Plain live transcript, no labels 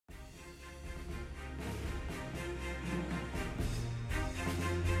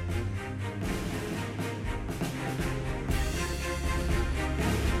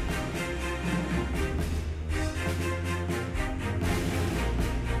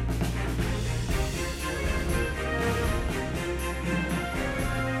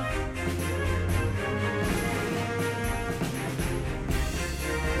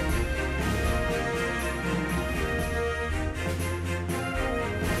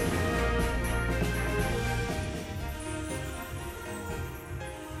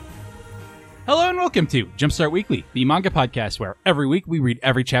welcome to Jumpstart Weekly, the manga podcast where every week we read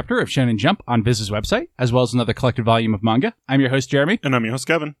every chapter of Shonen Jump on Viz's website, as well as another collected volume of manga. I'm your host, Jeremy. And I'm your host,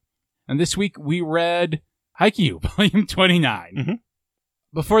 Kevin. And this week we read Haikyu, volume 29. Mm-hmm.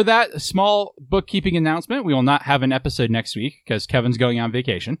 Before that, a small bookkeeping announcement. We will not have an episode next week because Kevin's going on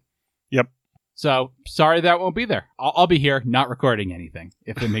vacation. Yep. So, sorry that won't be there. I'll be here, not recording anything,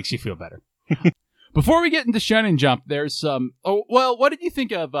 if it makes you feel better. Before we get into Shonen Jump, there's some... Oh, well, what did you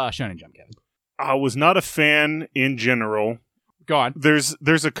think of Shonen Jump, Kevin? I was not a fan in general. Go on. There's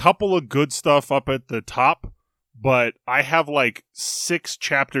a couple of good stuff up at the top, but I have like 6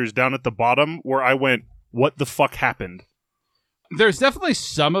 chapters down at the bottom where I went, what the fuck happened? There's definitely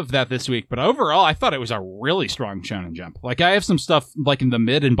some of that this week, but overall, I thought it was a really strong Shonen Jump. Like, I have some stuff like in the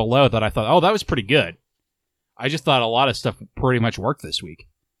mid and below that I thought, oh, that was pretty good. I just thought a lot of stuff pretty much worked this week.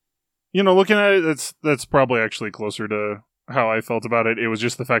 You know, looking at it, that's probably actually closer to how I felt about it. It was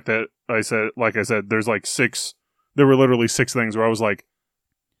just the fact that I said, there's like 6, there were literally 6 things where I was like,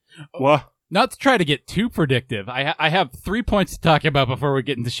 what? Not to try to get too predictive, I have 3 points to talk about before we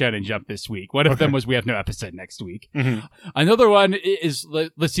get into Shonen Jump this week. One of them was we have no episode next week. Mm-hmm. Another one is,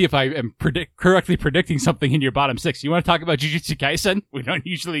 let's see if I am correctly predicting something in your bottom 6. You want to talk about Jujutsu Kaisen? We don't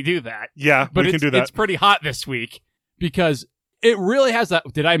usually do that. Yeah, but we can do that. It's pretty hot this week because it really has that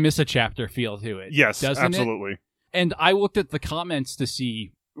did I miss a chapter feel to it. Yes, doesn't absolutely. It? And I looked at the comments to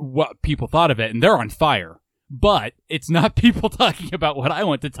see what people thought of it, and they're on fire. But it's not people talking about what I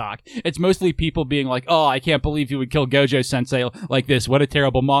want to talk. It's mostly people being like, oh, I can't believe you would kill Gojo-sensei like this. What a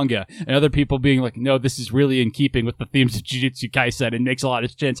terrible manga. And other people being like, no, this is really in keeping with the themes of Jujutsu Kaisen and makes a lot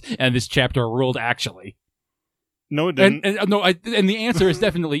of sense. And this chapter ruled actually. No, it didn't. And the answer is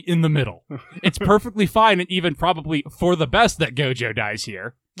definitely in the middle. It's perfectly fine and even probably for the best that Gojo dies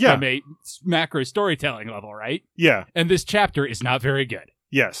here. Yeah. From a macro storytelling level, right? Yeah. And this chapter is not very good.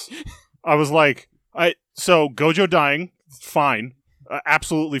 Yes. I was like, so Gojo dying, fine.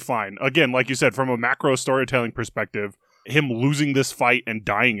 Absolutely fine. Again, like you said, from a macro storytelling perspective, him losing this fight and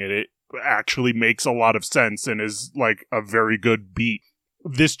dying in it actually makes a lot of sense and is like a very good beat.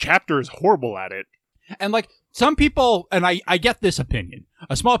 This chapter is horrible at it. And like some people, and I get this opinion,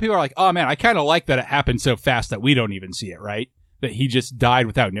 small people are like, oh man, I kind of like that it happened so fast that we don't even see it, right? That he just died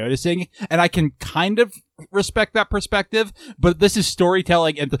without noticing. And I can kind of respect that perspective, but this is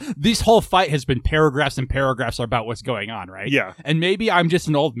storytelling, and this whole fight has been paragraphs and paragraphs about what's going on, right? Yeah. And maybe I'm just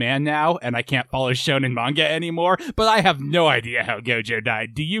an old man now, and I can't follow shonen manga anymore, but I have no idea how Gojo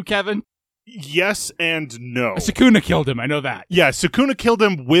died. Do you, Kevin? Yes and no. Sukuna killed him, I know that. Yeah, Sukuna killed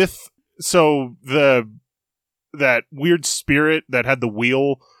him with, so that weird spirit that had the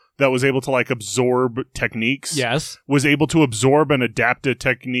wheel that was able to like absorb techniques. Yes. Was able to absorb and adapt a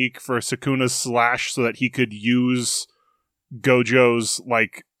technique for Sukuna's slash so that he could use Gojo's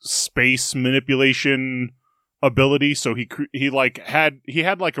like space manipulation ability. So he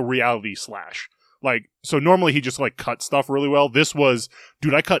had like a reality slash. Like, so normally he just like cut stuff really well. This was,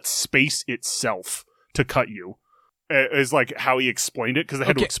 dude, I cut space itself to cut you. Is like how he explained it because they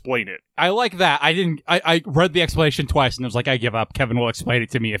had to explain it. I like that. I read the explanation twice and I was like, I give up. Kevin will explain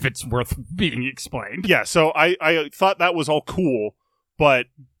it to me if it's worth being explained. Yeah, so I thought that was all cool, but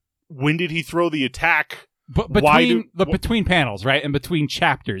when did he throw the attack? But between panels, right? And between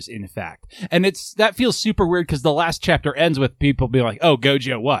chapters, in fact. And that feels super weird because the last chapter ends with people being like, oh,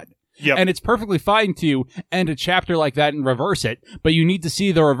 Gojo won. Yep. And it's perfectly fine to end a chapter like that and reverse it, but you need to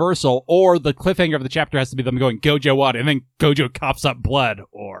see the reversal, or the cliffhanger of the chapter has to be them going, Gojo won, and then Gojo coughs up blood,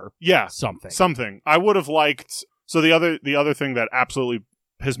 or something. I would have liked... So the other thing that absolutely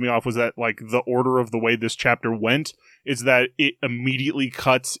pissed me off was that, like, the order of the way this chapter went is that it immediately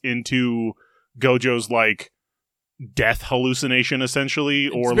cuts into Gojo's, like, death hallucination, essentially.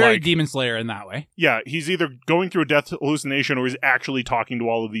 It's very Demon Slayer in that way. Yeah, he's either going through a death hallucination or he's actually talking to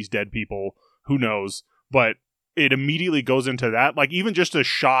all of these dead people. Who knows? But it immediately goes into that. Like, even just a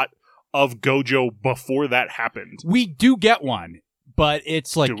shot of Gojo before that happened. We do get one, but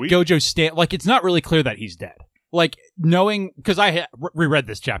it's like Gojo like, it's not really clear that he's dead. Like, knowing, because I reread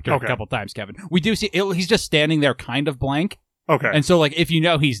this chapter a couple times, Kevin. We do see, he's just standing there kind of blank. Okay. And so, like, if you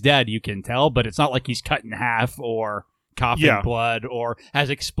know he's dead, you can tell, but it's not like he's cut in half or coughing blood or has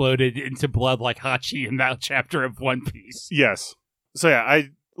exploded into blood like Hachi in that chapter of One Piece. Yes. So, yeah,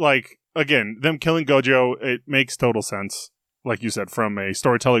 I, like, again, them killing Gojo, it makes total sense. Like you said, from a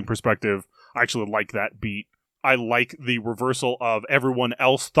storytelling perspective, I actually like that beat. I like the reversal of everyone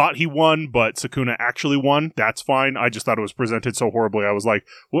else thought he won, but Sukuna actually won. That's fine. I just thought it was presented so horribly. I was like,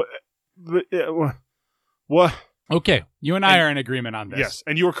 what? Okay, you and I are in agreement on this. Yes,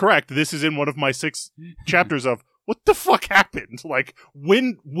 and you were correct. This is in one of my 6 chapters of what the fuck happened? Like,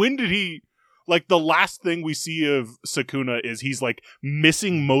 when did he... Like, the last thing we see of Sukuna is he's, like,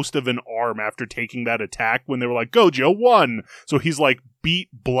 missing most of an arm after taking that attack when they were like, Gojo won! So he's, like, beat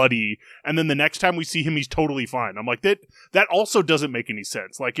bloody, and then the next time we see him, he's totally fine. I'm like, that also doesn't make any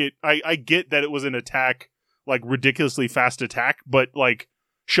sense. Like, I get that it was an attack, like, ridiculously fast attack, but, like,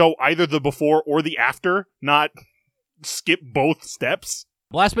 show either the before or the after, not skip both steps.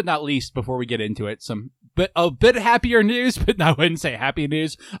 Last but not least, before we get into it, a bit happier news, but I wouldn't say happy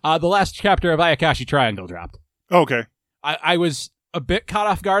news. The last chapter of Ayakashi Triangle dropped. Okay. I was a bit caught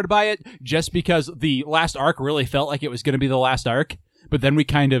off guard by it, just because the last arc really felt like it was going to be the last arc, but then we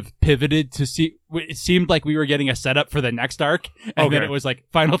kind of pivoted to see, it seemed like we were getting a setup for the next arc, and then it was like,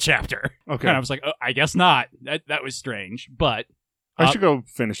 final chapter. Okay. And I was like, oh, I guess not. That was strange, but... I should go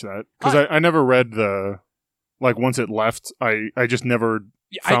finish that, because I never read the... Like, once it left, I just never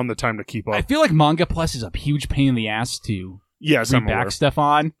found the time to keep up. I feel like Manga Plus is a huge pain in the ass to read back stuff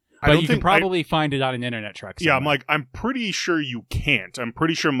on, but you can probably find it on an internet truck somewhere. Yeah, I'm pretty sure you can't. I'm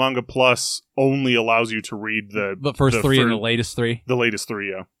pretty sure Manga Plus only allows you to read the first three and the latest three. The latest three,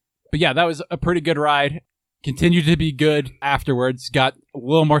 yeah. But yeah, that was a pretty good ride. Continued to be good afterwards. Got a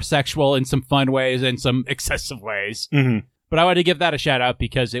little more sexual in some fun ways and some excessive ways. Mm-hmm. But I wanted to give that a shout out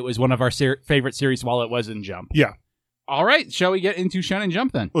because it was one of our favorite series while it was in Jump. Yeah. All right, shall we get into Shonen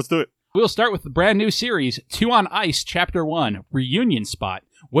Jump then? Let's do it. We'll start with the brand new series, 2 on Ice, Chapter 1, Reunion Spot.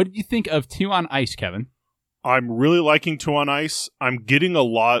 What did you think of 2 on Ice, Kevin? I'm really liking 2 on Ice. I'm getting a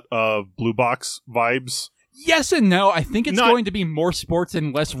lot of Blue Box vibes. Yes and no. I think it's going to be more sports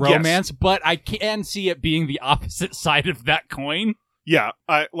and less romance, but I can see it being the opposite side of that coin. Yeah,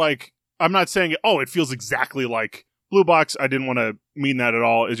 I'm not saying, it feels exactly like Blue Box. I didn't want to mean that at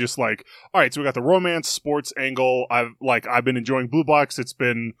all. It's just like, all right, so we got the romance sports angle. I've been enjoying Blue Box. It's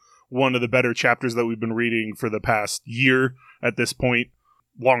been one of the better chapters that we've been reading for the past year at this point.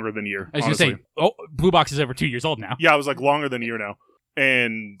 Longer than a year. I was going to say, Blue Box is over 2 years old now. Yeah, I was like longer than a year now.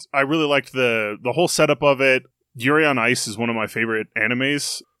 And I really liked the whole setup of it. Yuri on Ice is one of my favorite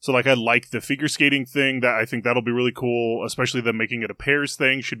animes. So I like the figure skating thing. That I think that'll be really cool, especially them making it a pairs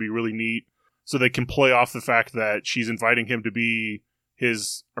thing should be really neat. So they can play off the fact that she's inviting him to be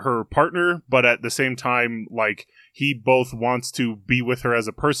her partner, but at the same time, he both wants to be with her as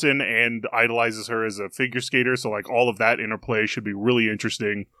a person and idolizes her as a figure skater. So all of that interplay should be really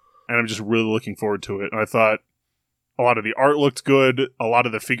interesting. And I'm just really looking forward to it. And I thought a lot of the art looked good. A lot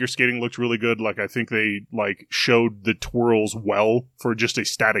of the figure skating looked really good. I think they showed the twirls well for just a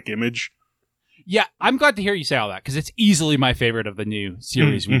static image. Yeah, I'm glad to hear you say all that, because it's easily my favorite of the new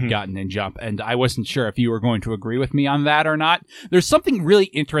series we've gotten in Jump, and I wasn't sure if you were going to agree with me on that or not. There's something really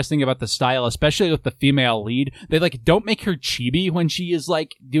interesting about the style, especially with the female lead. They, don't make her chibi when she is,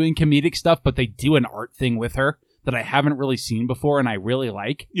 doing comedic stuff, but they do an art thing with her that I haven't really seen before, and I really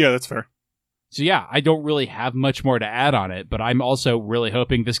like. Yeah, that's fair. So yeah, I don't really have much more to add on it, but I'm also really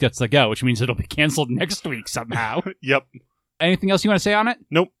hoping this gets to go, which means it'll be canceled next week somehow. Yep. Anything else you want to say on it?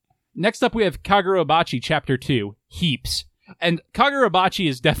 Nope. Next up, we have Kagurobachi Chapter 2, Heaps. And Kagurobachi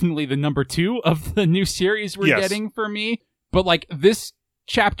is definitely the number 2 of the new series we're getting for me. But, this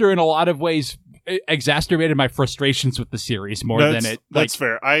chapter, in a lot of ways, exacerbated my frustrations with the series more than it that's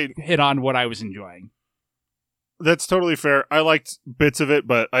fair. I hit on what I was enjoying. That's totally fair. I liked bits of it,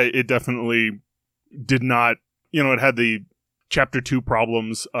 but it definitely did not... it had the Chapter 2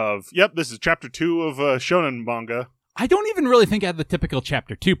 problems of, this is Chapter 2 of shonen manga. I don't even really think I have the typical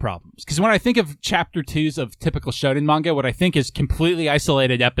Chapter 2 problems, because when I think of Chapter 2s of typical shonen manga, what I think is completely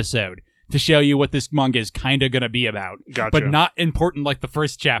isolated episode to show you what this manga is kind of going to be about, but not important like the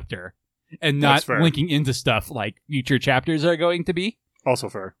first chapter, and not linking into stuff like future chapters are going to be. Also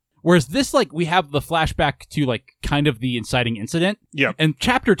fair. Whereas this, we have the flashback to, kind of the inciting incident. Yeah. And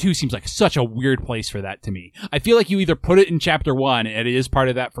Chapter 2 seems like such a weird place for that to me. I feel like you either put it in Chapter 1 and it is part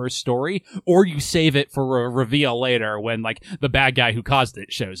of that first story, or you save it for a reveal later when, the bad guy who caused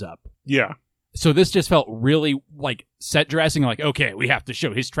it shows up. Yeah. So this just felt really, set dressing, okay, we have to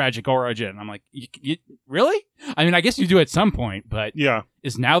show his tragic origin. I'm like, really? I mean, I guess you do at some point, but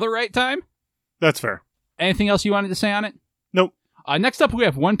is now the right time? That's fair. Anything else you wanted to say on it? Nope. Next up, we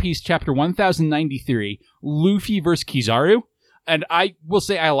have One Piece Chapter 1093, Luffy vs. Kizaru. And I will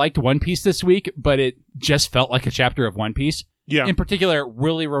say I liked One Piece this week, but it just felt like a chapter of One Piece. Yeah. In particular, it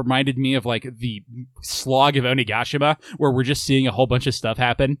really reminded me of, the slog of Onigashima, where we're just seeing a whole bunch of stuff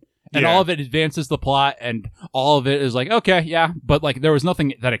happen. And all of it advances the plot, and all of it is okay, yeah. But, there was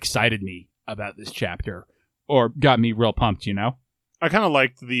nothing that excited me about this chapter, or got me real pumped, I kind of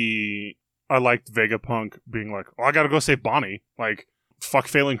liked I liked Vegapunk being I gotta go save Bonnie. Fuck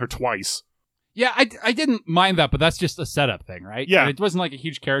failing her twice. Yeah, I didn't mind that, but that's just a setup thing, right? Yeah. And it wasn't like a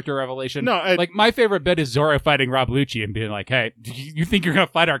huge character revelation. No, like my favorite bit is Zoro fighting Rob Lucci and being like, hey, you think you're going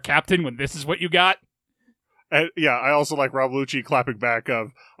to fight our captain when this is what you got? Yeah, I also like Rob Lucci clapping back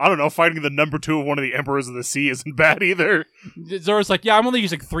of, I don't know, fighting the number 2 of one of the Emperors of the Sea isn't bad either. Zoro's like, yeah, I'm only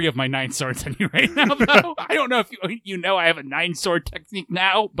using 3 of my 9 swords on you right now, though. I don't know if you know I have a 9-sword technique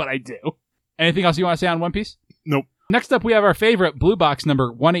now, but I do. Anything else you want to say on One Piece? Nope. Next up, we have our favorite Blue Box number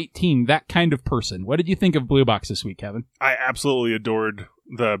 118, That Kind of Person. What did you think of Blue Box this week, Kevin? I absolutely adored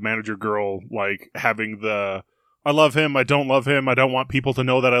the manager girl, like, having the, I love him, I don't love him, I don't want people to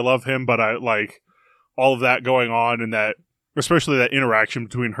know that I love him, but I, like, all of that going on, and that, especially that interaction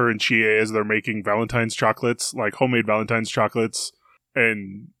between her and Chie as they're making Valentine's chocolates, like, homemade Valentine's chocolates,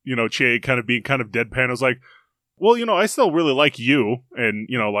 and, you know, Chie kind of being kind of deadpan. I was like, well, you know, I still really like you. And,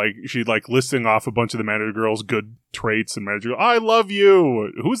 you know, like, she, like, listing off a bunch of the manager girl's good traits, and manager girl, I love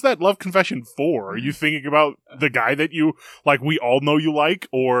you. Who's that love confession for? Are you thinking about the guy that you, like, we all know you like?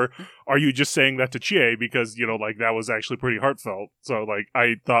 Or are you just saying that to Chie because, you know, like, that was actually pretty heartfelt? So, like,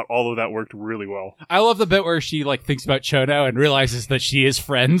 I thought all of that worked really well. I love the bit where she, like, thinks about Chono and realizes that she is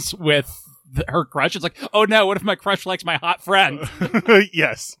friends with her crush. It's like, oh no, what if my crush likes my hot friend?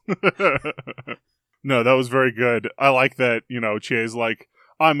 Yes. No, that was very good. I like that, you know, Chie's like,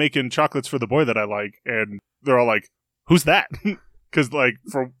 I'm making chocolates for the boy that I like. And they're all like, who's that? Because, like,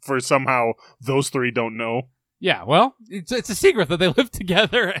 for somehow those 3 don't know. Yeah, well, it's a secret that they live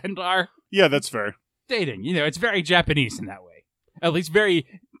together and are... Yeah, that's fair. Dating. You know, it's very Japanese in that way. At least very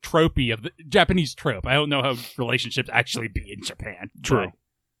tropey of the Japanese trope. I don't know how relationships actually be in Japan. True.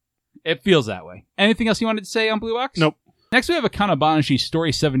 It feels that way. Anything else you wanted to say on Blue Box? Nope. Next, we have a Kanabanashi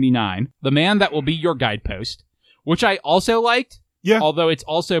Story 79, The Man That Will Be Your Guidepost, which I also liked. Yeah. Although it's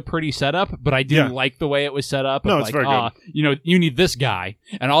also pretty set up, but I didn't like the way it was set up. No, it's like, very good. You know, you need this guy,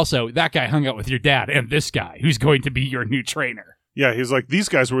 and also that guy hung out with your dad, and this guy who's going to be your new trainer. Yeah, he's like, these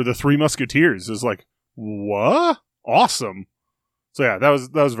guys were the 3 Musketeers. It's like, what? Awesome. So yeah, that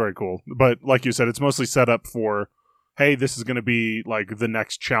was very cool. But like you said, it's mostly set up for, hey, this is going to be like the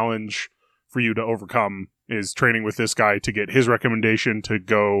next challenge for you to overcome is training with this guy to get his recommendation to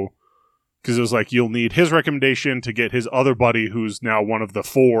go, because it was like, you'll need his recommendation to get his other buddy who's now one of the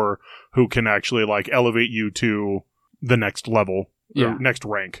 4 who can actually like elevate you to the next level, or next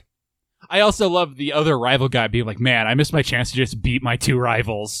rank. I also love the other rival guy being like, man, I missed my chance to just beat my 2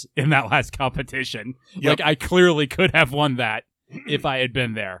 rivals in that last competition. Yep. Like, I clearly could have won that if I had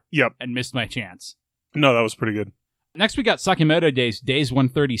been there. Yep. And missed my chance. No, that was pretty good. Next, we got Sakimoto Days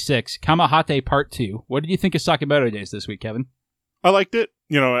 136, Kamahate Part 2. What did you think of Sakimoto Days this week, Kevin? I liked it.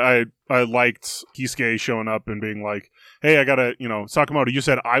 You know, I liked Kisuke showing up and being like, hey, I gotta, you know, Sakamoto, you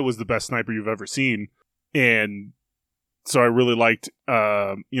said I was the best sniper you've ever seen. And so I really liked,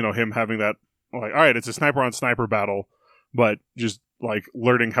 you know, him having that, like, all right, it's a sniper on sniper battle, but just, like,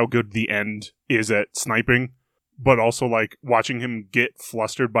 learning how good the end is at sniping, but also, like, watching him get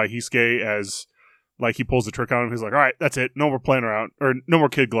flustered by Kisuke as, like, he pulls the trick on him. He's like, all right, that's it. No more playing around. Or no more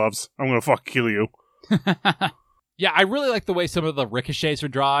kid gloves. I'm going to fucking kill you. Yeah, I really like the way some of the ricochets are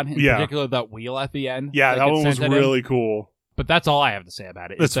drawn, in particular that wheel at the end. Yeah, that one was really cool. But that's all I have to say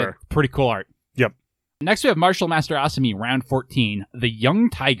about it. That's it's fair. Pretty cool art. Yep. Next, we have Martial Master Asami, round 14, The Young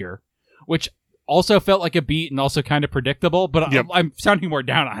Tiger, which also felt like a beat and also kind of predictable, but I'm sounding more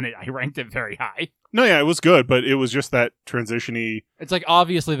down on it. I ranked it very high. No, yeah, it was good, but it was just that transition-y. It's like,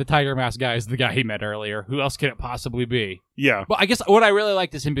 obviously, the Tiger Mask guy is the guy he met earlier. Who else can it possibly be? Yeah. But I guess what I really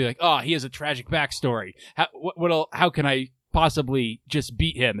liked is him being like, oh, he has a tragic backstory. How can I possibly just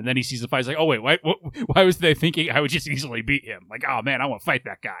beat him? And then he sees the fight. He's like, oh, wait, why was they thinking I would just easily beat him? Like, oh, man, I want to fight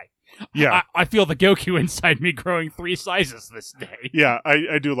that guy. Yeah. I feel the Goku inside me growing 3 sizes this day. Yeah,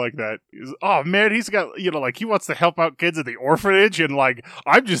 I do like that. Oh, man, he's got, you know, like, he wants to help out kids at the orphanage, and, like,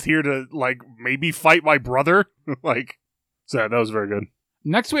 I'm just here to, like, maybe fight my brother. Like, so that was very good.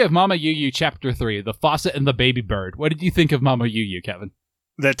 Next, we have Mama Yu Yu Chapter 3, The Faucet and the Baby Bird. What did you think of Mama Yu Yu, Kevin?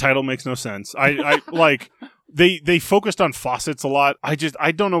 That title makes no sense. I like, they focused on faucets a lot. I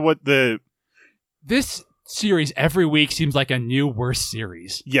don't know what This series every week seems like a new worse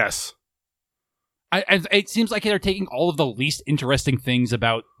series. Yes. It seems like they're taking all of the least interesting things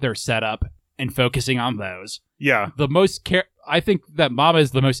about their setup and focusing on those. Yeah. I think that Mama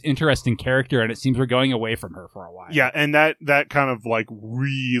is the most interesting character, and it seems we're going away from her for a while. Yeah, and that kind of, like,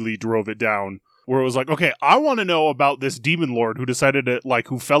 really drove it down. where it was like, okay, I want to know about this demon lord who decided to, like,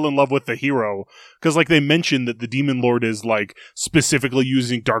 who fell in love with the hero. Because, like, they mentioned that the demon lord is, like, specifically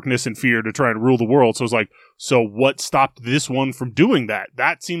using darkness and fear to try and rule the world. So it's like, so what stopped this one from doing that?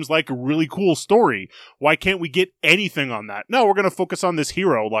 That seems like a really cool story. Why can't we get anything on that? No, we're going to focus on this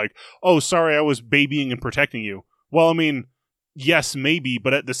hero. Like, oh, sorry, I was babying and protecting you. Well, I mean, yes, maybe,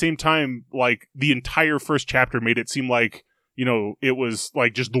 but at the same time, like, the entire first chapter made it seem like, you know, it was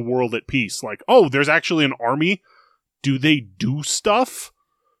like just the world at peace. Like, oh, there's actually an army. Do they do stuff?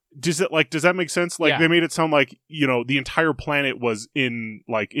 Does that make sense? Like, They made it sound like, you know, the entire planet was in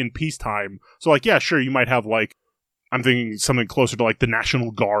peacetime. So, like, yeah, sure, you might have, like, I'm thinking something closer to, like, the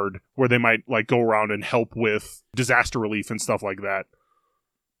National Guard, where they might, like, go around and help with disaster relief and stuff like that.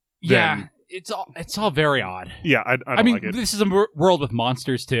 Yeah, it's all very odd. Yeah, I mean, like it. This is a world with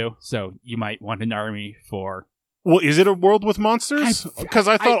monsters, too, so you might want an army for... Well, is it a world with monsters? Because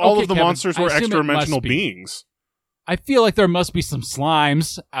I thought all of the monsters were extra-dimensional beings. I feel like there must be some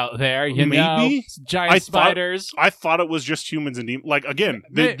slimes out there, you know? Giant spiders. I thought it was just humans and demons. Like, again,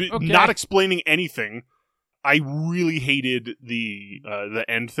 not explaining anything. I really hated the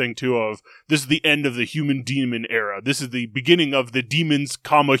end thing, too, of this is the end of the human-demon era. This is the beginning of the demons,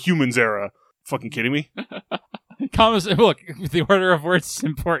 humans era. Fucking kidding me? Commas, look, the order of words is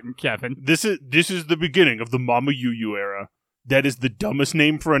important, Kevin. This is the beginning of the Mama Yu era. That is the dumbest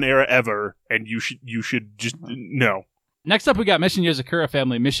name for an era ever, and you should just no. Next up, we got Mission Yozakura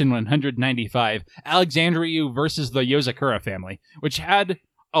Family, Mission 195, Alexandria versus the Yozakura Family, which had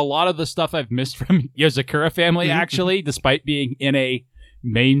a lot of the stuff I've missed from Yozakura Family, actually, despite being in a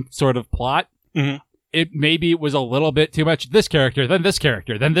main sort of plot. Mm-hmm. It was a little bit too much this character, then this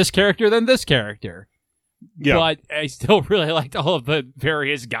character, then this character, then this character. Yeah. But I still really liked all of the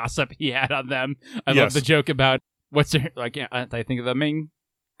various gossip he had on them. I love the joke about I think of the main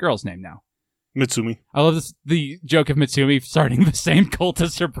girl's name now. Mitsumi. I love the joke of Mitsumi starting the same cult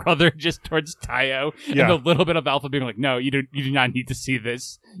as her brother just towards Taiyo. Yeah. And a little bit of Alpha being like, no, you do not need to see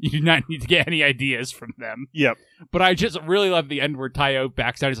this. You do not need to get any ideas from them. Yep. But I just really love the end where Taiyo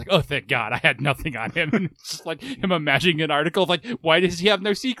backs out. He's like, oh, thank God, I had nothing on him. And it's just like him imagining an article of like, why does he have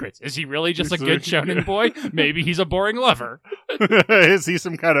no secrets? Is he really just a good shonen boy? Maybe he's a boring lover. Is he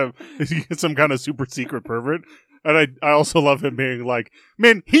some kind of super secret pervert? And I also love him being like,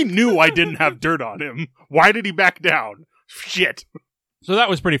 man, he knew I didn't have dirt on him. Why did he back down? Shit. So that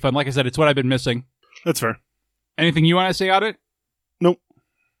was pretty fun. Like I said, it's what I've been missing. That's fair. Anything you want to say on it? Nope.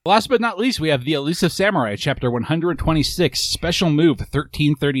 Last but not least, we have The Elusive Samurai, Chapter 126, Special Move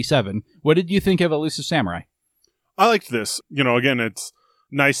 1337. What did you think of Elusive Samurai? I liked this. You know, again, it's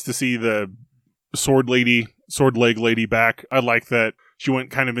nice to see the sword leg lady back. I like that she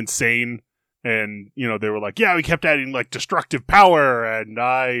went kind of insane. And, you know, they were like, yeah, we kept adding, like, destructive power, and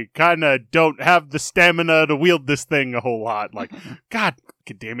I kind of don't have the stamina to wield this thing a whole lot. Like, God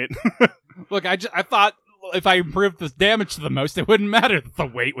damn it. Look, I thought if I improved the damage to the most, it wouldn't matter that the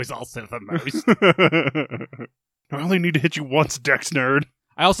weight was also the most. I only need to hit you once, Dex Nerd.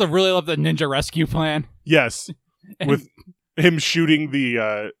 I also really love the ninja rescue plan. Yes. With him shooting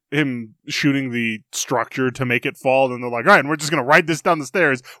the structure to make it fall, and they're like, all right, and we're just gonna ride this down the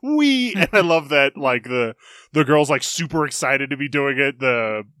stairs. And I love that, like, the girl's like super excited to be doing it,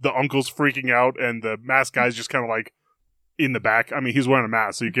 the uncle's freaking out, and the mask guy's just kind of like in the back. I mean, he's wearing a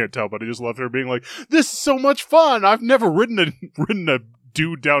mask, so you can't tell, but I just love her being like, this is so much fun. I've never ridden a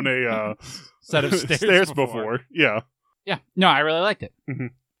dude down a set of stairs before. Yeah. No, I really liked it.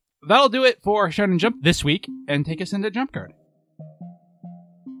 Mm-hmm. That'll do it for Shonen Jump this week, and take us into Jump Card.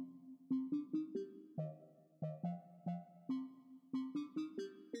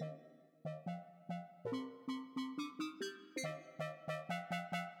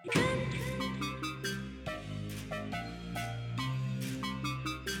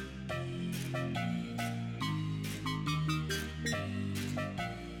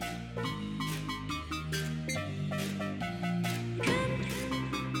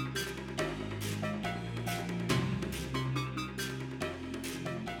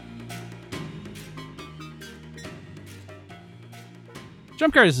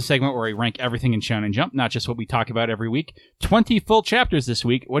 Jump Card is a segment where we rank everything in Shonen Jump, not just what we talk about every week. 20 full chapters this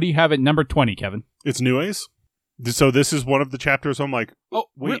week. What do you have at number 20, Kevin? It's New Ace. So this is one of the chapters I'm like, oh,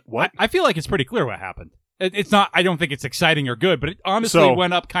 wait, what? I feel like it's pretty clear what happened. It's not, I don't think it's exciting or good, but it honestly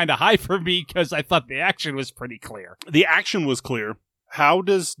went up kind of high for me because I thought the action was pretty clear. The action was clear. How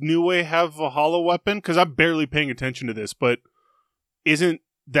does New Ace have a hollow weapon? Because I'm barely paying attention to this, but isn't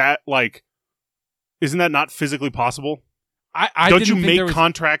that not physically possible? I don't you make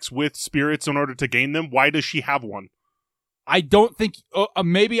contracts with spirits in order to gain them? Why does she have one? I don't think,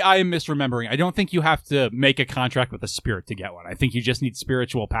 maybe I am misremembering. I don't think you have to make a contract with a spirit to get one. I think you just need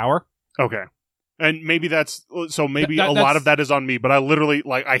spiritual power. Okay. And maybe maybe a lot of that is on me, but I literally,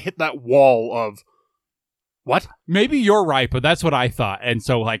 like, I hit that wall of, what? Maybe you're right, but that's what I thought. And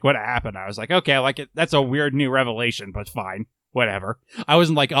so, like, what happened, I was like, okay, like, that's a weird new revelation, but fine. Whatever. I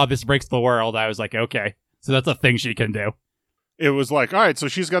wasn't like, oh, this breaks the world. I was like, okay, so that's a thing she can do. It was like, all right, so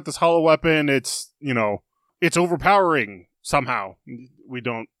she's got this hollow weapon. It's, it's overpowering somehow. We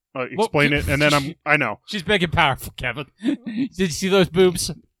don't explain it. And then I know. She's big and powerful, Kevin. Did you see those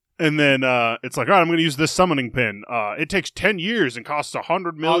boobs? And then it's like, all right, I'm going to use this summoning pin. It takes 10 years and costs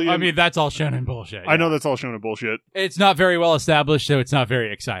 $100 million. I mean, that's all shonen bullshit. I know that's all shonen bullshit. It's not very well established, so it's not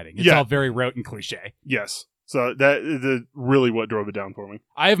very exciting. It's all very rote and cliche. Yes. So that is really what drove it down for me.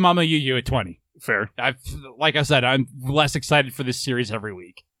 I have Mama Yu Yu at 20. Fair. Like I said, I'm less excited for this series every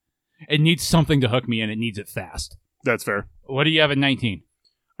week. It needs something to hook me, and it needs it fast. That's fair. What do you have at 19?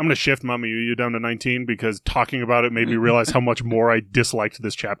 I'm going to shift Mama Yu Yu down to 19 because talking about it made me realize how much more I disliked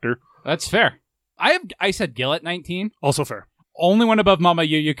this chapter. That's fair. I said Gil at 19. Also fair. Only one above Mama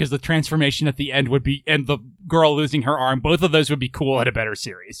Yu Yu because the transformation at the end would be, and the girl losing her arm, both of those would be cool at a better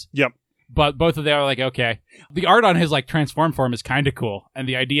series. Yep. But both of them are like, okay. The art on his like transform form is kind of cool. And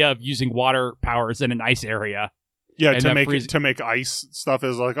the idea of using water powers in an ice area. Yeah, to make ice stuff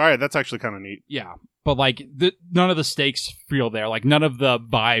is like, all right, that's actually kind of neat. Yeah. But like none of the stakes feel there. Like none of the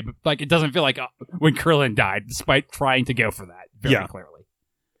vibe. Like it doesn't feel like when Krillin died, despite trying to go for that very clearly.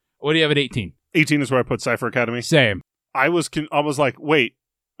 What do you have at 18? 18 is where I put Cypher Academy. Same. I was like, wait,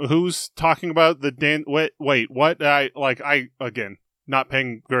 who's talking about the wait, what? Again, not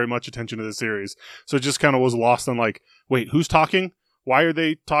paying very much attention to the series. So it just kind of was lost on like, wait, who's talking? Why are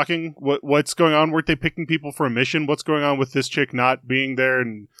they talking? What's going on? Weren't they picking people for a mission? What's going on with this chick not being there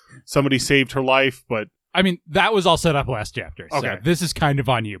and somebody saved her life? But I mean, that was all set up last chapter. So okay. This is kind of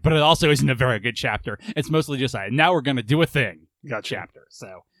on you, but it also isn't a very good chapter. It's mostly just now we're going to do a thing. Gotcha. Chapter.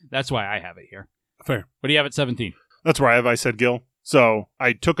 So that's why I have it here. Fair. What do you have at 17? That's where I said Gil. So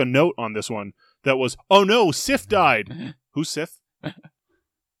I took a note on this one that was, oh no, Sif died. Who's Sif?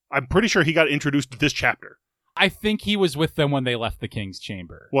 I'm pretty sure he got introduced this chapter. I think he was with them when they left the King's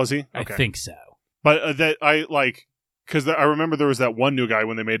Chamber. Was he? Okay. I think so. But that I like, because I remember there was that one new guy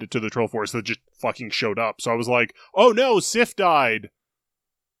when they made it to the Troll Force that just fucking showed up. So I was like, oh no, Sif died.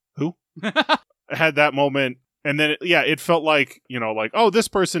 Who? I had that moment. And then, it felt like, oh, this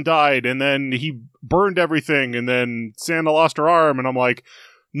person died, and then he burned everything, and then Santa lost her arm, and I'm like,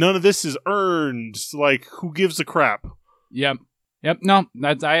 none of this is earned. Like, who gives a crap? Yep. No,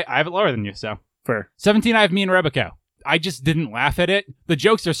 I have it lower than you, so. Fair. 17, I have me and Rebecca. I just didn't laugh at it. The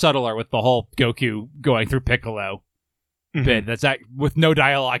jokes are subtler with the whole Goku going through Piccolo bit. That's with no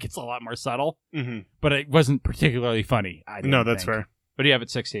dialogue, it's a lot more subtle. Mm-hmm. But it wasn't particularly funny, I didn't think. Fair. What do you have at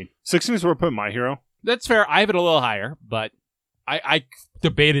 16? 16 is where I put My Hero. That's fair. I have it a little higher, but I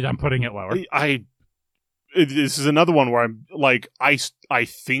debated on putting it lower. This is another one where I'm like, I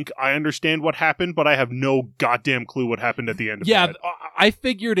think I understand what happened, but I have no goddamn clue what happened at the end of that. Yeah, I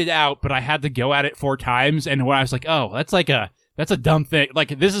figured it out, but I had to go at it 4 times, and when I was like, oh, that's a dumb thing.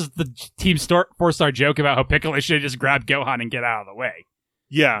 Like, this is the Team 4-star joke about how Piccolo should just grab Gohan and get out of the way.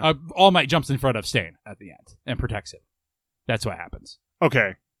 Yeah. All Might jumps in front of Stain at the end and protects him. That's what happens.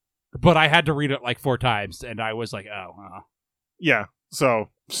 Okay. But I had to read it like 4 times, and I was like, oh. Yeah. So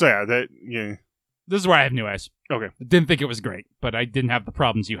yeah, This is where I have New Eyes. Okay. Didn't think it was great, but I didn't have the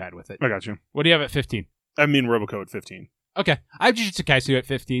problems you had with it. I got you. What do you have at 15? I mean Roboco at 15. Okay. I have Jujutsu Kaisen at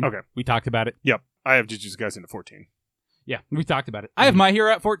 15. Okay. We talked about it. Yep. I have Jujutsu Kaisen at 14. Yeah, we talked about it. I have My Hero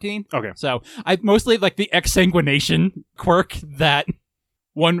at 14. Okay. So I mostly like the exsanguination quirk that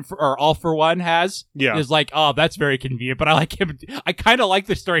All for One has. Yeah. Is like, oh, that's very convenient, but I like him. I kind of like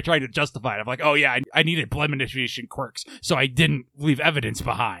the story trying to justify it. I'm like, oh yeah, I needed blood manipulation quirks, so I didn't leave evidence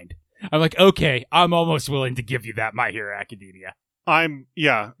behind. I'm like, okay, I'm almost willing to give you that, My Hero Academia. I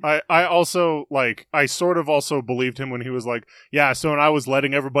also, like, I sort of also believed him when he was like, yeah, so when I was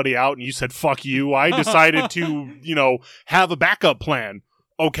letting everybody out and you said, fuck you, I decided to, have a backup plan.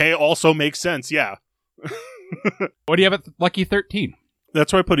 Okay, also makes sense, yeah. What do you have at Lucky 13?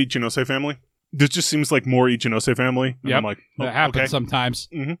 That's why I put Ichinose Family. This just seems like more Ichinose Family. Yeah, I'm like, that happens sometimes.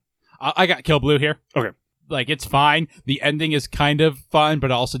 Mm-hmm. I got Kill Blue here. Okay. Like, it's fine. The ending is kind of fun, but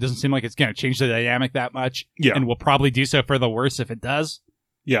also doesn't seem like it's going to change the dynamic that much. Yeah. And will probably do so for the worse if it does.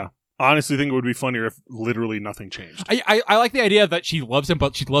 Yeah. Honestly, think it would be funnier if literally nothing changed. I like the idea that she loves him,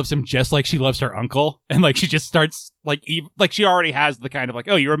 but she loves him just like she loves her uncle. And, like, she just starts, like she already has the kind of, like,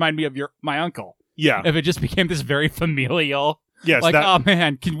 oh, you remind me of my uncle. Yeah. If it just became this very familial, Yes, like, oh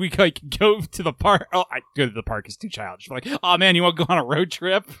man, can we like go to the park? Oh, I go to the park is too childish. Like, oh man, you want to go on a road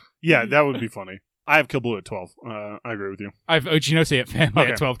trip? Yeah, that would be funny. I have Kill Blue at 12. I agree with you. I have Ochinose at family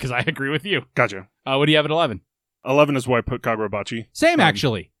Okay. at 12 because I agree with you. Gotcha. What do you have at 11? 11 is why I put Kagurabachi. Same,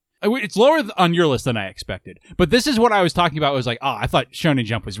 actually. It's lower on your list than I expected. But this is what I was talking about. Was like, I thought Shonen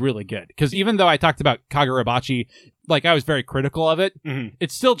Jump was really good. Because even though I talked about Kagurabachi, like, I was very critical of it,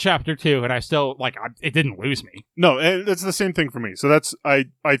 it's still chapter 2, and I still, like, it didn't lose me. No, and it's the same thing for me. So that's, I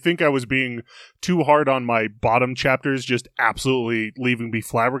think I was being too hard on my bottom chapters, just absolutely leaving me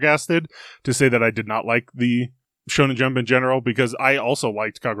flabbergasted to say that I did not like the Shonen Jump in general, because I also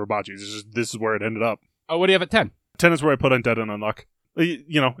liked Kagurabachi. This is where it ended up. Oh, what do you have at 10? 10 is where I put Undead and Unluck.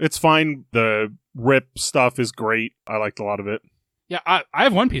 You know, it's fine. The rip stuff is great. I liked a lot of it. Yeah, I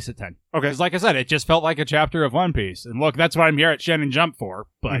have One Piece at 10. Okay. Because like I said, it just felt like a chapter of One Piece. And look, that's what I'm here at Shonen Jump for.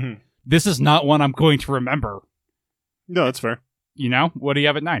 But this is not one I'm going to remember. No, that's fair. You know? What do you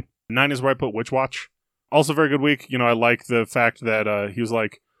have at 9? 9 is where I put Witch Watch. Also very good week. You know, I like the fact that he was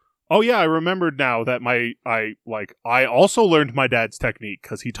like, oh yeah, I remembered now that I also learned my dad's technique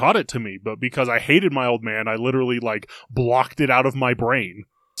because he taught it to me, but because I hated my old man, I literally like blocked it out of my brain.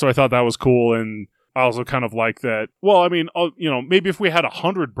 So I thought that was cool, and I also kind of like that. Well, I mean, you know, maybe if we had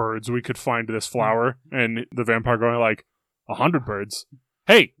 100 birds, we could find this flower, and the vampire going like, 100 birds?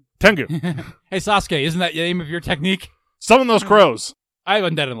 Hey, Tengu, Hey Sasuke, isn't that the name of your technique? summon those crows. I have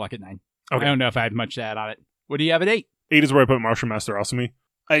Undead Unluck at 9. Okay. I don't know if I had much to add on it. What do you have at 8? 8 is where I put Martial Master Asumi.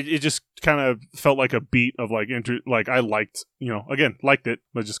 It just kind of felt like a beat of like I liked, you know, again, liked it,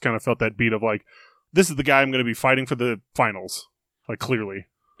 but just kind of felt that beat of like, this is the guy I'm going to be fighting for the finals, like clearly.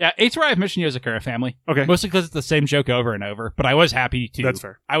 Yeah, 8's where I have Mission Yozakura family. Okay. Mostly because it's the same joke over and over, but I was happy to. That's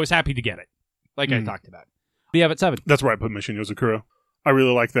fair. I was happy to get it, like I talked about. What do you have at 7? That's where I put Mission Yozakura. I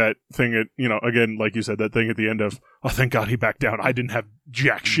really like that thing at, you know, again, like you said, that thing at the end of, oh, thank God he backed down. I didn't have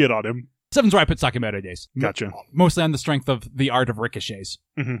jack shit on him. 7's where I put Sakamoto Days. Gotcha. Mostly on the strength of the art of ricochets.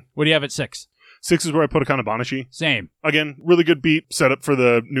 What do you have at 6? 6 is where I put Akane Banashi. Same. Again, really good beat, set up for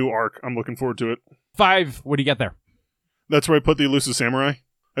the new arc. I'm looking forward to it. 5, what do you get there? That's where I put the Elusive Samurai.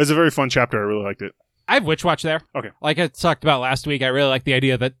 It's a very fun chapter. I really liked it. I have Witch Watch there. Okay. Like I talked about last week, I really like the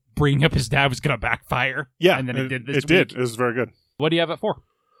idea that bringing up his dad was going to backfire. Yeah. And then it did this week. It did. It was very good. What do you have at 4?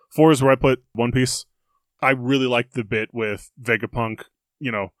 4 is where I put One Piece. I really liked the bit with Vegapunk,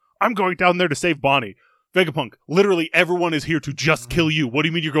 you know, I'm going down there to save Bonnie. Vegapunk, literally everyone is here to just kill you. What do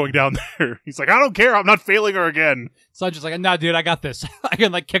you mean you're going down there? He's like, I don't care. I'm not failing her again. So I'm just like, nah, dude, I got this. I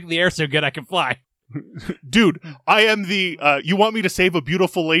can like kick the air so good I can fly. Dude, I am the, you want me to save a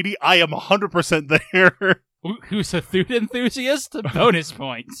beautiful lady? I am 100% there. Who's a food enthusiast? Bonus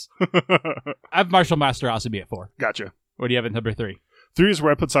points. I have Martial Master Asabi at 4. Gotcha. What do you have at number 3? 3 is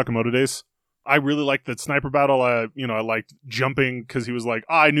where I put Sakamoto Days. I really liked that sniper battle. You know, I liked jumping because he was like,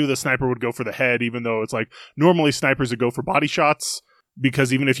 I knew the sniper would go for the head, even though it's like normally snipers would go for body shots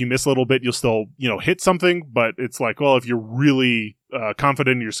because even if you miss a little bit, you'll still, you know, hit something. But it's like, well, if you're really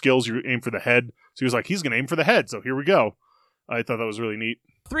confident in your skills, you aim for the head. So he was like, he's going to aim for the head. So here we go. I thought that was really neat.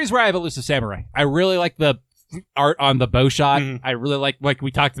 3 is where I have Elusive Samurai. I really like the art on the bow shot. I really like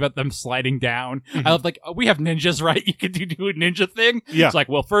we talked about them sliding down. I love like, oh, we have ninjas, right? You could do a ninja thing. Yeah. It's like,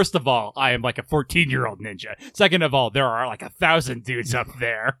 well, first of all, I am like a 14-year-old ninja. Second of all, there are like 1,000 dudes up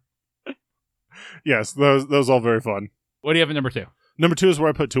there. Yes, those all very fun. What do you have at number 2? Number 2 is where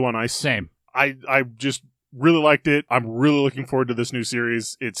I put Two on Ice. Same. I just really liked it. I'm really looking forward to this new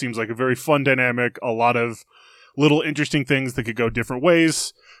series. It seems like a very fun dynamic, a lot of little interesting things that could go different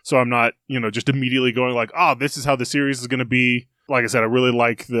ways. So I'm not, you know, just immediately going like, this is how the series is going to be. Like I said, I really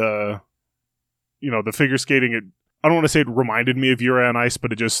like the, you know, the figure skating. I don't want to say it reminded me of Yuri on Ice,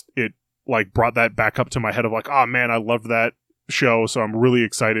 but it like brought that back up to my head of like, oh man, I loved that show. So I'm really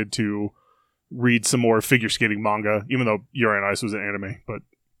excited to read some more figure skating manga, even though Yuri on Ice was an anime. But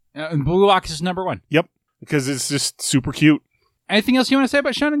and Blue Lock is number 1. Yep, because it's just super cute. Anything else you want to say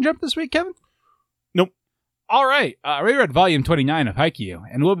about Shonen Jump this week, Kevin? Nope. All right, we read volume 29 of Haikyu,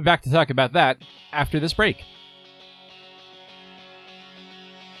 and we'll be back to talk about that after this break.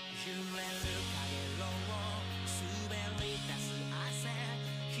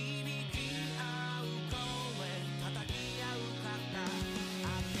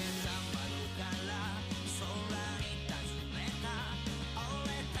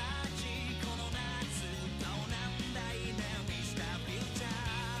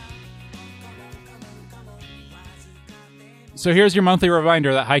 So here's your monthly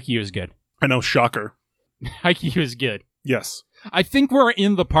reminder that Haikyu is good. I know, shocker. Haikyu is good. Yes. I think we're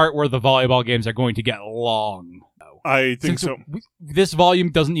in the part where the volleyball games are going to get long. I think so. This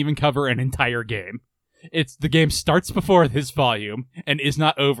volume doesn't even cover an entire game. It's the game starts before this volume and is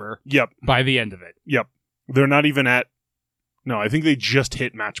not over Yep. by the end of it. Yep. They're not even at... No, I think they just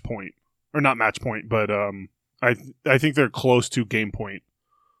hit match point. Or not match point, but I think they're close to game point.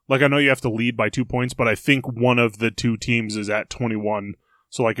 Like, I know you have to lead by 2 points, but I think one of the two teams is at 21.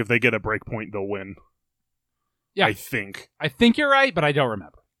 So, like, if they get a break point, they'll win. Yeah. I think you're right, but I don't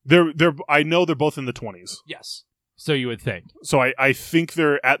remember. I know they're both in the 20s. Yes. So you would think. So I think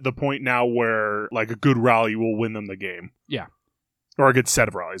they're at the point now where, like, a good rally will win them the game. Yeah. Or a good set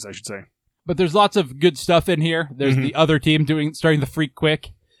of rallies, I should say. But there's lots of good stuff in here. There's the other team starting the freak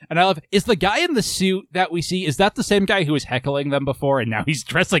quick. And I love, is the guy in the suit that we see, is that the same guy who was heckling them before and now he's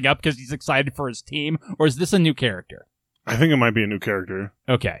dressing up because he's excited for his team? Or is this a new character? I think it might be a new character.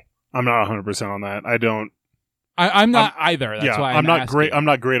 Okay. I'm not 100% on that. I'm not either. That's why I'm not asking. great. I'm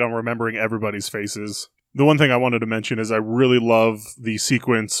not great on remembering everybody's faces. The one thing I wanted to mention is I really love the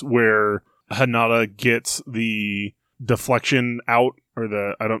sequence where Hinata gets the deflection out, or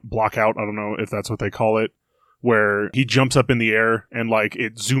block out. I don't know if that's what they call it, where he jumps up in the air and, like,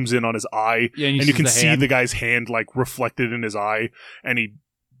 it zooms in on his eye, and you can see the guy's hand, like, reflected in his eye, and he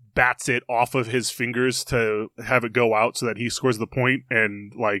bats it off of his fingers to have it go out so that he scores the point,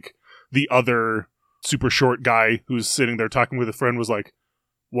 and, like, the other super short guy who's sitting there talking with a friend was like,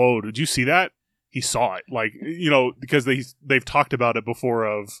 whoa, did you see that? He saw it. Like, because they've talked about it before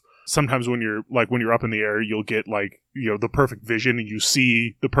of sometimes when you're up in the air, you'll get, like, the perfect vision and you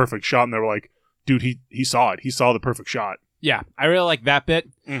see the perfect shot, and they're like, dude, he saw it. He saw the perfect shot. Yeah, I really like that bit.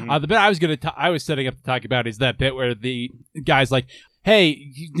 Mm-hmm. The bit I was setting up to talk about is that bit where the guy's like, hey,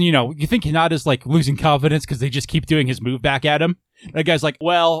 you think Hinata's, like, losing confidence because they just keep doing his move back at him? And the guy's like,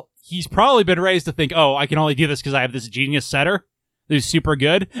 well, he's probably been raised to think, oh, I can only do this because I have this genius setter who's super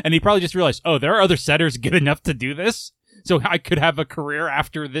good. And he probably just realized, oh, there are other setters good enough to do this, so I could have a career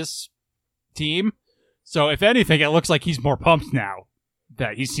after this team. So if anything, it looks like he's more pumped now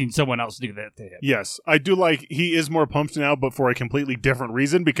that he's seen someone else do that to him. Yes, I do like he is more pumped now, but for a completely different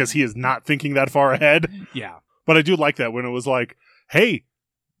reason, because he is not thinking that far ahead. Yeah. But I do like that when it was like, hey,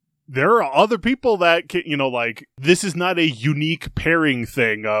 there are other people that can, like, this is not a unique pairing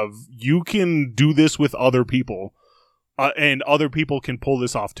thing of you can do this with other people, and other people can pull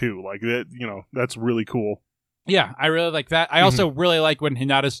this off too. Like, that, that's really cool. Yeah, I really like that. I also really like when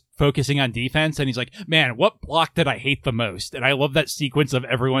Hinata's focusing on defense and he's like, man, what block did I hate the most? And I love that sequence of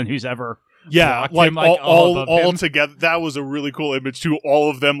everyone who's ever blocked him, all together. That was a really cool image too.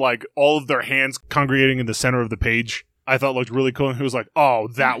 All of them, like, all of their hands congregating in the center of the page, I thought looked really cool. And he was like, oh,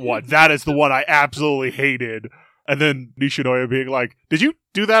 that one. That is the one I absolutely hated. And then Nishinoya being like, did you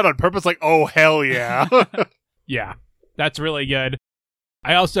do that on purpose? Like, oh, hell yeah. Yeah, that's really good.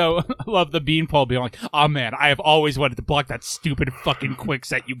 I also love the beanpole being like, oh man, I have always wanted to block that stupid fucking quick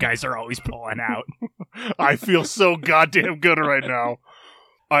set you guys are always pulling out. I feel so goddamn good right now.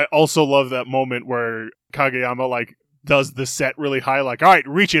 I also love that moment where Kageyama, like, does the set really high, like, all right,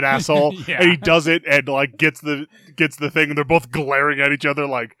 reach it, asshole. Yeah. And he does it and, like, gets the thing, and they're both glaring at each other,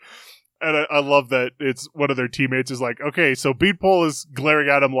 like, and I love that it's one of their teammates is like, okay, so Beanpole is glaring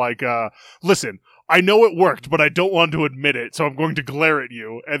at him like, listen, I know it worked, but I don't want to admit it, so I'm going to glare at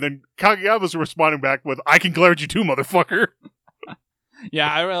you. And then Kageyama's responding back with, I can glare at you too, motherfucker. Yeah,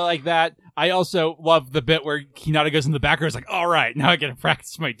 I really like that. I also love the bit where Hinata goes in the back and is like, all right, now I get to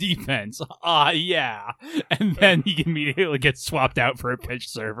practice my defense. Yeah. And then he immediately gets swapped out for a pitch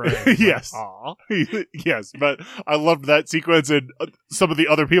server. Yes. Like, yes, but I loved that sequence and some of the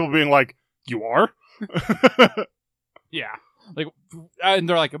other people being like, you are? Yeah. Like, and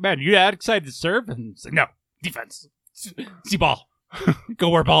they're like, man, you that excited to serve? And it's like, no, defense. See ball. Go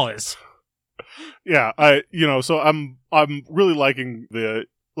where ball is. Yeah, so I'm really liking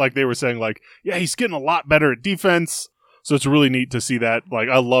like they were saying, like, yeah, he's getting a lot better at defense. So it's really neat to see that. Like,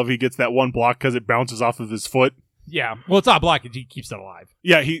 I love he gets that one block because it bounces off of his foot. Yeah. Well, it's not block. He keeps it alive.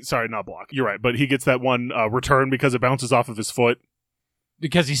 Yeah, sorry, not block. You're right. But he gets that one return because it bounces off of his foot.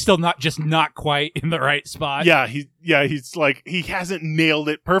 Because he's still not quite in the right spot. Yeah, he's like, he hasn't nailed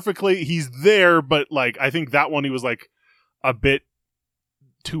it perfectly. He's there, but, like, I think that one he was, like, a bit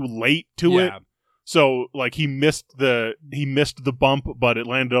too late to it. So, like, he missed the bump, but it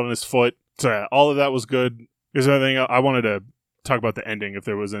landed on his foot. So all of that was good. Is there anything I wanted to talk about the ending if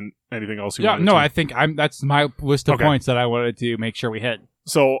there wasn't anything else you wanted to? I think that's my list of points that I wanted to make sure we hit.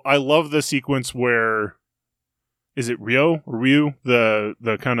 So I love the sequence where, is it Ryu,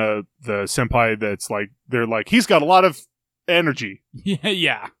 the kind of the senpai that's like, they're like, he's got a lot of energy.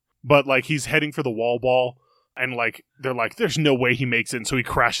 Yeah. But, like, he's heading for the wall ball, and, like, they're like, there's no way he makes it, and so he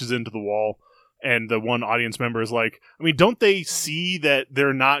crashes into the wall. And the one audience member is like, I mean, don't they see that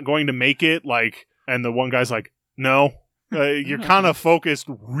they're not going to make it? Like, And the one guy's like, no, you're kind of focused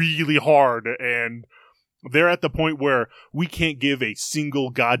really hard, and they're at the point where we can't give a single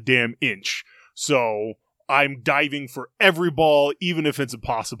goddamn inch. So I'm diving for every ball, even if it's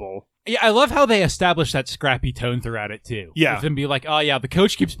impossible. Yeah, I love how they establish that scrappy tone throughout it, too. Yeah. With them be like, oh, yeah, the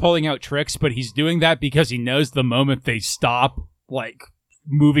coach keeps pulling out tricks, but he's doing that because he knows the moment they stop, like,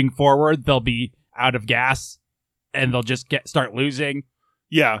 moving forward, they'll be out of gas, and they'll just start losing.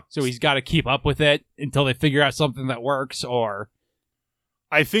 Yeah. So he's got to keep up with it until they figure out something that works, or...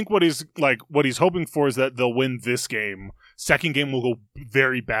 I think what he's hoping for is that they'll win this game. Second game will go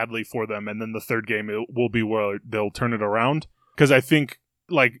very badly for them, and then the third game it will be where they'll turn it around. Because I think...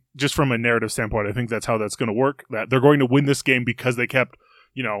 like, just from a narrative standpoint, I think that's how that's going to work. That they're going to win this game because they kept,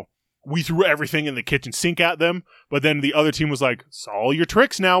 we threw everything in the kitchen sink at them, but then the other team was like, it's all your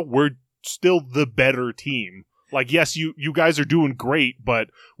tricks now. We're still the better team. Like, yes, you guys are doing great, but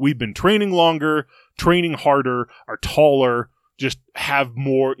we've been training longer, training harder, are taller, just have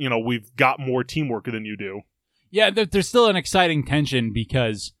more, we've got more teamwork than you do. Yeah, there's still an exciting tension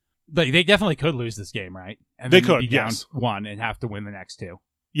because... they definitely could lose this game, right? And they then could, be down yes. 1 and have to win the next 2.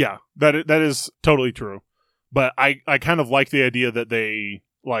 Yeah, that is totally true. But I kind of like the idea that they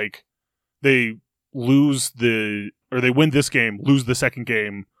lose they win this game, lose the second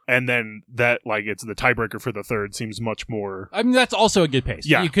game, and then that, it's the tiebreaker for the third seems much more... I mean, that's also a good pace.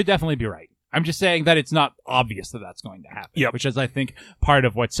 Yeah. You could definitely be right. I'm just saying that it's not obvious that that's going to happen, Yep. which is, I think, part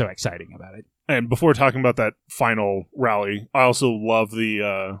of what's so exciting about it. And before talking about that final rally, I also love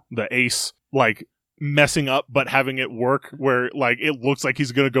the ace, messing up but having it work where, it looks like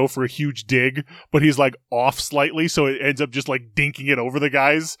he's going to go for a huge dig, but he's, off slightly, so it ends up just, dinking it over the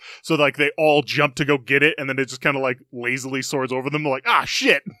guys. So, they all jump to go get it, and then it just kind of, lazily soars over them. They're like, ah,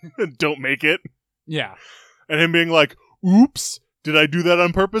 shit, and don't make it. Yeah. And him being like, oops, did I do that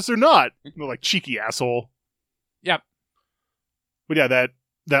on purpose or not? And they're like, cheeky asshole. Yep. But yeah,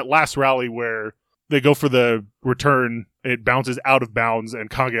 that last rally where they go for the return, it bounces out of bounds,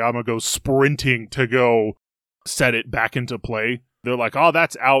 and Kageyama goes sprinting to go set it back into play. They're like, oh,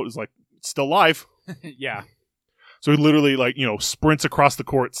 that's out. It's like, it's still live. Yeah. So he literally, sprints across the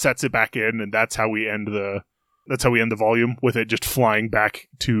court, sets it back in, and that's how we end the volume, with it just flying back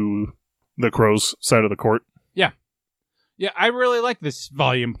to the Crows' side of the court. Yeah. Yeah, I really like this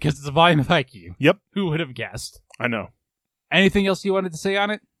volume because it's a volume of Haikyu. Yep. Who would have guessed? I know. Anything else you wanted to say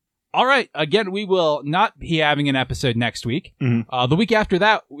on it? All right. Again, we will not be having an episode next week. Mm-hmm. The week after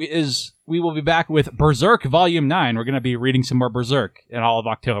that we will be back with Berserk Volume 9. We're going to be reading some more Berserk in all of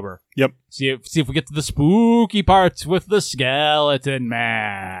October. Yep. See if we get to the spooky parts with the Skeleton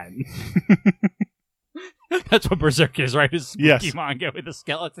Man. That's what Berserk is, right? Is spooky manga with the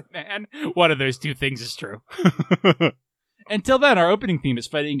Skeleton Man. One of those two things is true. Until then, our opening theme is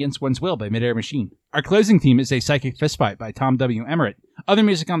Fighting Against One's Will by Midair Machine. Our closing theme is A Psychic Fistfight by Tom W. Emmerich. Other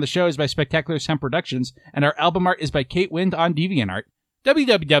music on the show is by Spectacular Sound Productions, and our album art is by Kate Wind on DeviantArt.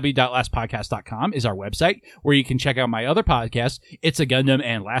 www.lastpodcast.com is our website, where you can check out my other podcasts, It's a Gundam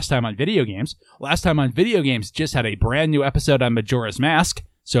and Last Time on Video Games. Last Time on Video Games just had a brand new episode on Majora's Mask,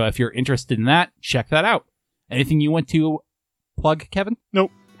 so if you're interested in that, check that out. Anything you want to plug, Kevin?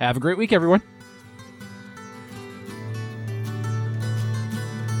 Nope. Have a great week, everyone.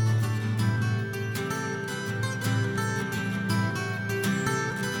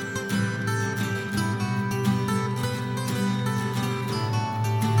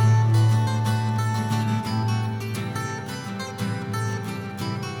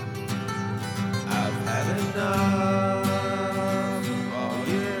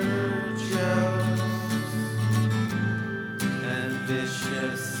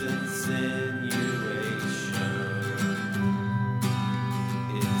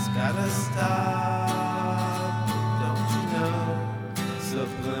 Gotta stop.